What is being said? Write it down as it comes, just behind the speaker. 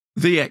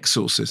The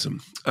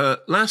Exorcism.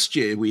 Last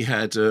year we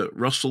had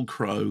Russell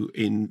Crowe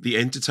in the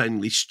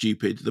entertainingly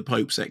stupid The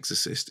Pope's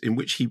Exorcist, in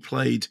which he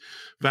played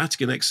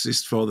Vatican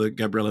exorcist Father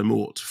Gabriele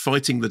Mort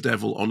fighting the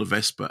devil on a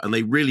Vespa, and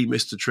they really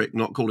missed a trick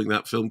not calling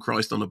that film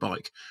Christ on a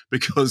Bike,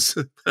 because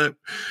and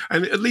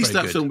at least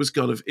that film was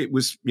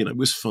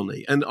was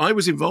funny. And I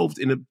was involved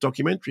in a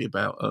documentary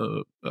about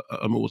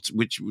a Mort,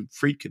 which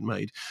Friedkin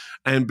made,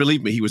 and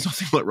believe me, he was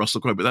nothing like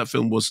Russell Crowe, but that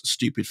film was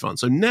stupid fun.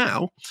 So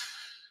now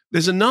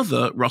there's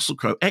another Russell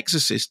Crowe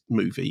Exorcist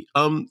movie,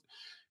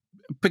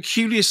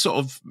 peculiar sort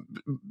of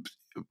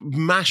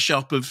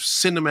mashup of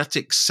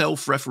cinematic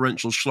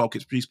self-referential schlock.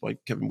 It's produced by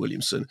Kevin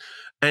Williamson,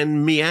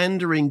 and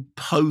meandering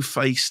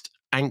po-faced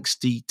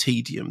angsty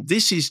tedium.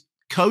 This is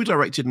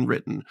co-directed and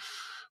written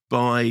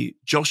by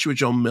Joshua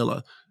John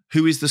Miller,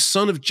 who is the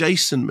son of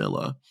Jason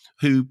Miller,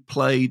 who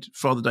played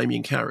Father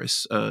Damien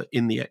Karras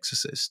in The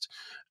Exorcist.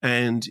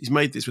 And he's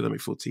made this with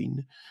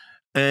MA14.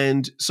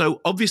 And so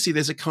obviously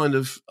there's a kind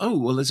of,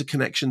 there's a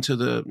connection to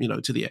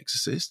the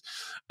Exorcist.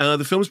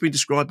 The film's been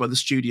described by the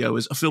studio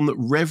as a film that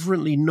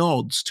reverently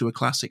nods to a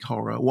classic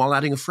horror while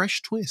adding a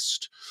fresh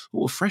twist.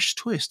 Oh, a fresh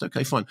twist.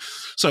 Okay, fine.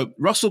 So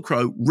Russell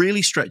Crowe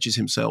really stretches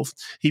himself.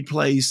 He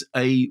plays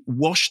a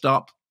washed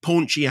up,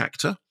 paunchy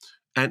actor,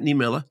 Anthony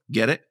Miller,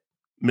 get it?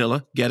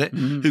 Miller, get it?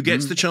 Mm-hmm. Who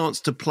gets the chance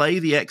to play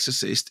the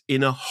Exorcist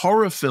in a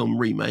horror film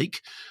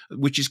remake,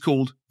 which is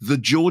called The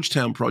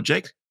Georgetown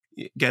Project,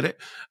 get it?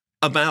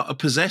 About a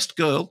possessed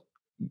girl,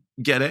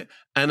 get it,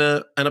 and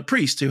a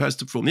priest who has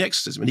to perform the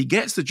exorcism. And he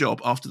gets the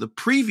job after the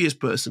previous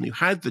person who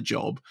had the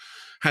job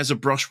has a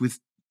brush with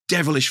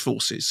devilish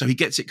forces. So he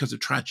gets it because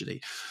of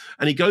tragedy.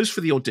 And he goes for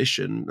the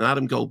audition.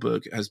 Adam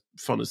Goldberg has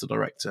fun as the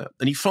director.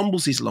 And he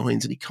fumbles his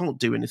lines and he can't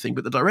do anything.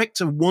 But the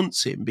director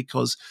wants him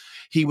because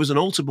he was an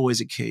altar boy as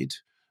a kid,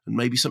 and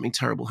maybe something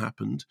terrible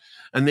happened.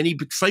 And then he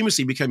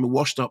famously became a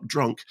washed-up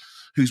drunk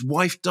whose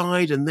wife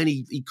died, and then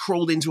he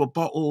crawled into a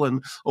bottle,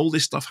 and all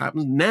this stuff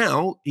happened.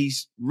 Now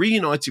he's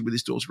reunited with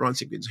his daughter, Ryan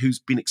Sinkins, who's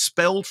been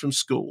expelled from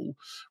school,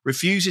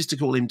 refuses to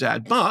call him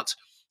dad, but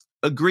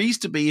agrees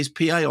to be his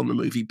PA on the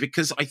movie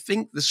because I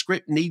think the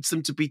script needs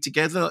them to be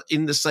together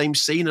in the same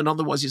scene, and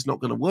otherwise it's not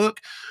going to work.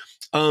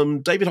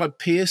 David Hyde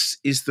Pierce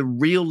is the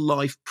real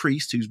life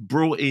priest who's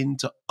brought in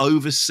to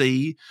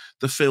oversee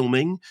the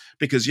filming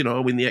because,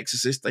 in The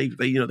Exorcist, they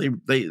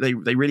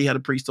really had a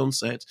priest on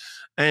set.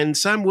 And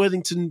Sam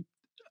Worthington,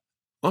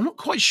 I'm not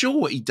quite sure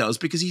what he does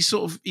because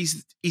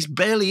he's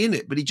barely in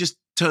it, but he just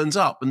turns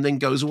up and then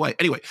goes away.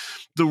 Anyway,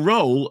 the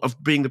role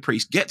of being the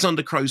priest gets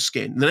under Crowe's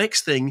skin. The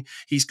next thing,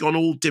 he's gone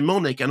all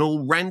demonic and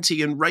all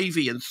ranty and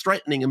ravey and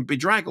threatening and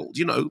bedraggled,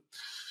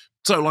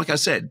 So, like I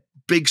said,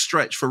 big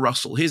stretch for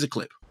Russell. Here's a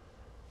clip.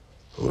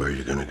 Where are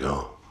you going to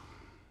go?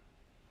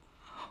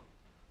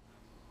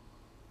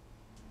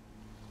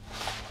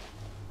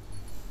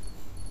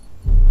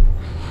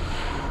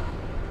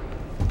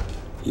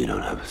 You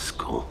don't have a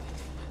school.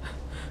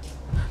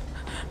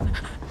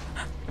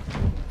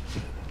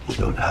 You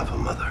don't have a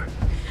mother.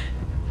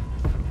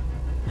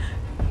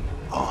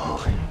 All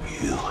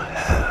you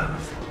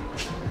have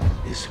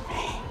is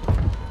me.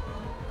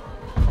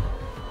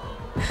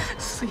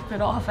 Sleep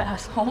it off,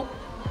 asshole.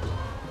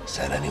 Is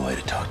that any way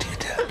to talk to your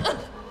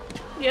dad?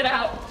 Get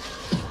out.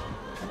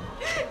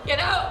 Get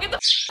out. Get the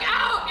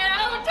out. Get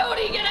out,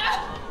 Tony. Get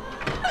out.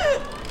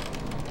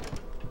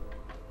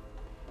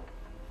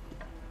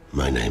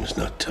 My name's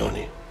not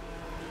Tony.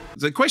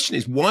 The question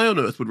is, why on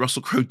earth would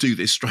Russell Crowe do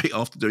this straight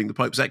after doing The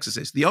Pope's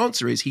Exorcist? The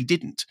answer is he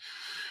didn't.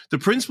 The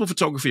principal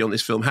photography on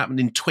this film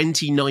happened in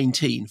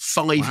 2019,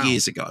 5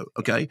 years ago,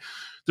 okay?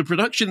 The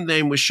production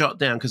then was shut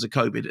down because of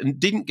COVID and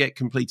didn't get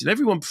completed.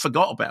 Everyone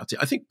forgot about it.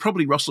 I think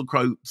probably Russell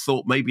Crowe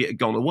thought maybe it had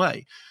gone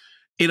away.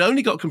 It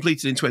only got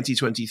completed in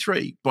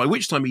 2023, by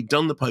which time he'd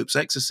done The Pope's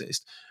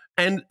Exorcist.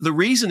 And the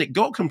reason it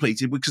got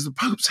completed was because The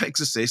Pope's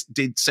Exorcist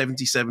did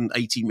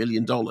 $77-80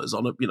 million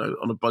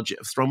on a budget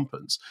of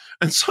thrumpence.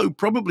 And so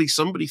probably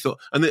somebody thought,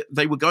 and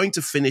they were going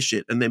to finish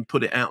it and then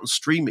put it out on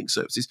streaming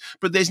services,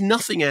 but there's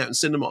nothing out in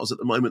cinemas at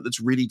the moment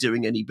that's really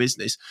doing any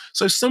business.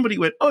 So somebody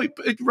went,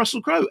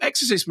 Russell Crowe,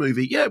 Exorcist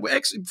movie. Yeah,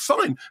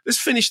 fine. Let's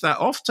finish that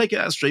off, take it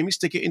out of streaming,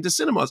 stick it into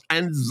cinemas.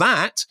 And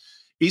that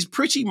is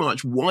pretty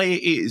much why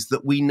it is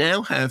that we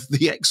now have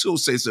The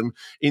Exorcism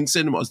in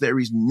cinemas. There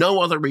is no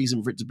other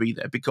reason for it to be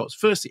there because,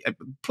 firstly, the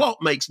plot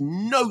makes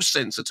no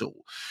sense at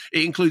all.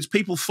 It includes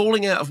people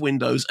falling out of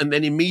windows and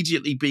then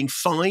immediately being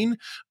fine,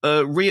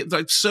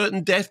 like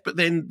certain death, but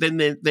then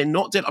they're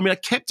not dead. I mean, I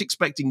kept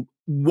expecting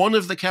one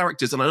of the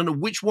characters, and I don't know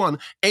which one,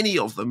 any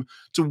of them,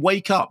 to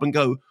wake up and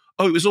go,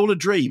 oh, it was all a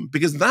dream,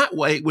 because that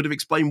way it would have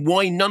explained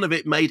why none of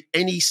it made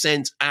any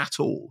sense at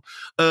all.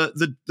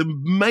 The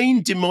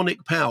main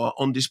demonic power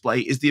on display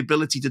is the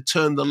ability to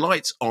turn the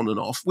lights on and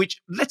off, which,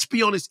 let's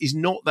be honest, is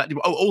not that.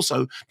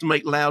 Also to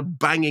make loud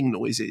banging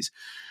noises.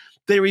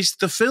 There is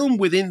the film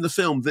within the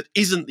film that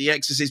isn't The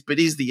Exorcist, but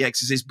is The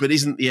Exorcist, but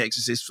isn't The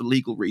Exorcist for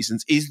legal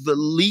reasons, is the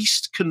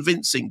least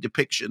convincing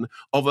depiction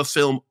of a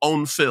film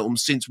on film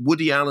since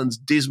Woody Allen's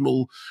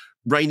dismal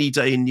Rainy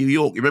Day in New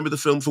York. You remember the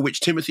film for which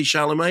Timothée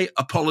Chalamet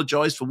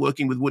apologized for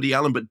working with Woody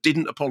Allen, but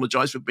didn't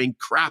apologize for being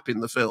crap in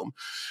the film?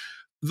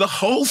 The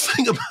whole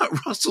thing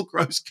about Russell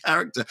Crowe's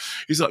character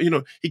is like,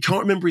 he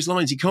can't remember his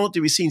lines, he can't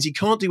do his scenes, he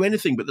can't do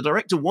anything, but the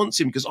director wants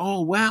him because, oh,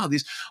 wow,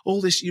 there's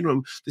all this,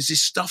 there's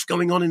this stuff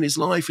going on in his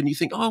life. And you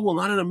think, oh, well,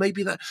 I don't know,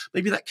 maybe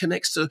that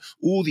connects to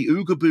all the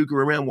ooga booga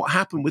around what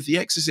happened with The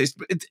Exorcist.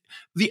 But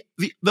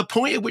the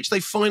point at which they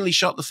finally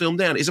shut the film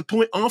down is a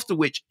point after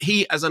which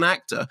he, as an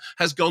actor,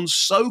 has gone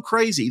so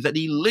crazy that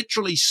he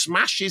literally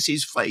smashes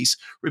his face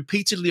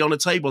repeatedly on a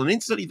table. And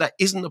instantly that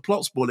isn't a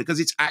plot spoiler because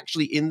it's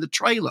actually in the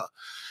trailer.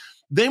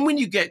 Then when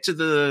you get to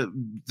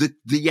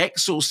the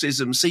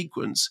exorcism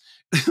sequence,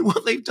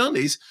 what they've done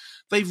is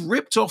they've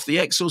ripped off the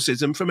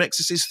exorcism from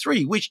Exorcist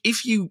 3, which,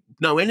 if you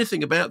know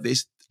anything about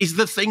this, is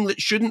the thing that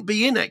shouldn't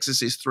be in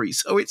Exorcist 3.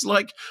 So it's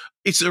like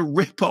it's a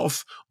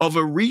rip-off of a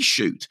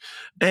reshoot.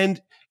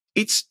 And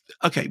it's,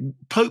 okay,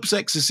 Pope's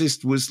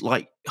Exorcist was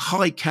like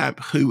high-cap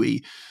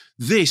hooey.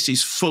 This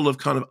is full of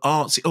kind of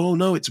artsy, oh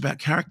no, it's about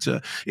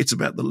character. It's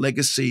about the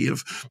legacy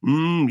of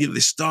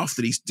this stuff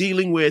that he's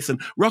dealing with. And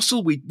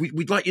Russell,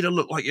 we'd like you to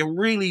look like you're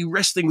really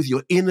wrestling with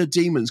your inner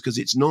demons, because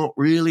it's not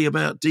really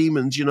about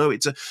demons,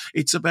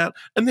 it's about,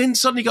 and then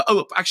suddenly go,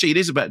 oh, actually it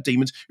is about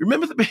demons.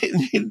 Remember the bit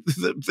in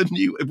the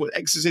new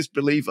Exorcist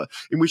Believer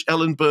in which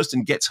Ellen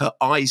Burstyn gets her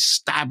eyes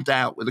stabbed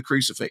out with a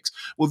crucifix?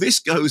 Well,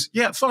 this goes,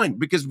 yeah, fine,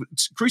 because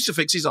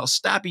crucifixes are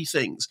stabby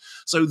things.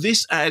 So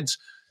this adds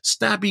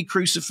stabby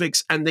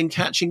crucifix and then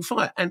catching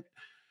fire. And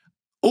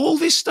all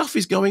this stuff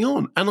is going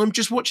on. And I'm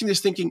just watching this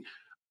thinking,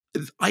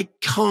 I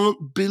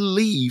can't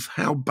believe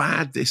how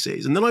bad this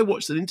is. And then I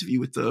watched an interview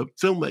with the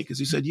filmmakers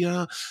who said,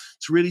 yeah,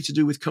 it's really to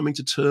do with coming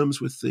to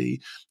terms with the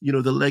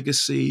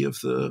legacy of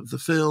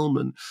the film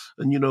and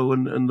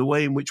the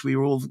way in which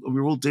we're all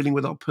dealing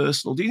with our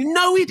personal dealing.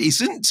 No, it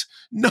isn't.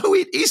 No,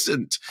 it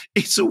isn't.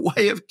 It's a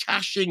way of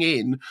cashing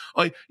in.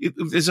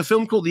 There's a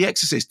film called The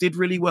Exorcist, did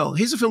really well.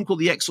 Here's a film called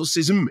The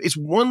Exorcism. It's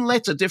one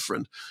letter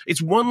different.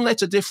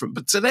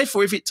 But so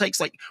therefore, if it takes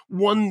like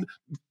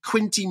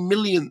 1/20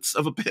 millionth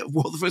of a bit of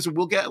what the first one,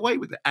 we'll get away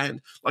with it.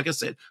 And like I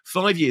said,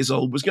 5 years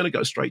old, was going to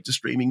go straight to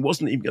streaming,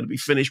 wasn't even going to be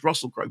finished.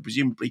 Russell Crowe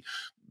presumably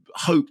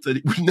hoped that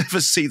it would never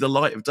see the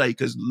light of day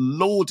because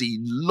lordy,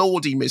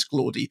 Miss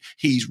Claudie,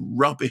 he's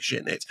rubbish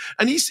in it.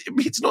 And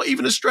it's not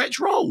even a stretch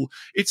role.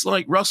 It's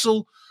like,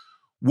 Russell,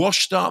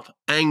 washed up,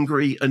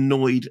 angry,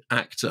 annoyed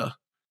actor,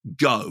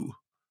 go.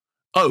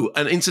 Oh,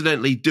 and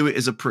incidentally, do it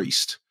as a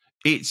priest.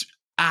 It's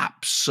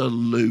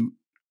absolute.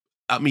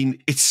 I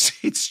mean, it's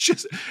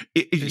just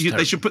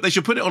they should put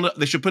it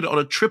on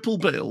a triple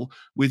bill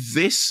with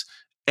this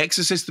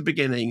Exorcist the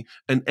Beginning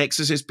and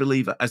Exorcist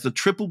Believer as the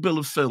triple bill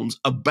of films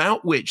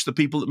about which the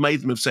people that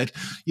made them have said,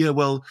 yeah,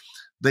 well,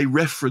 they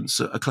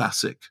reference a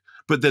classic,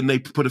 but then they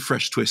put a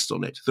fresh twist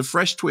on it. The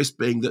fresh twist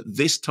being that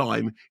this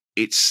time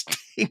it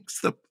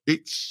stinks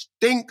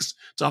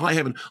to high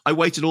heaven. I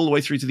waited all the way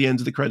through to the end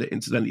of the credit,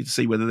 incidentally, to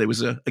see whether there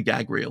was a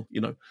gag reel,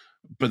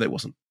 but there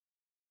wasn't.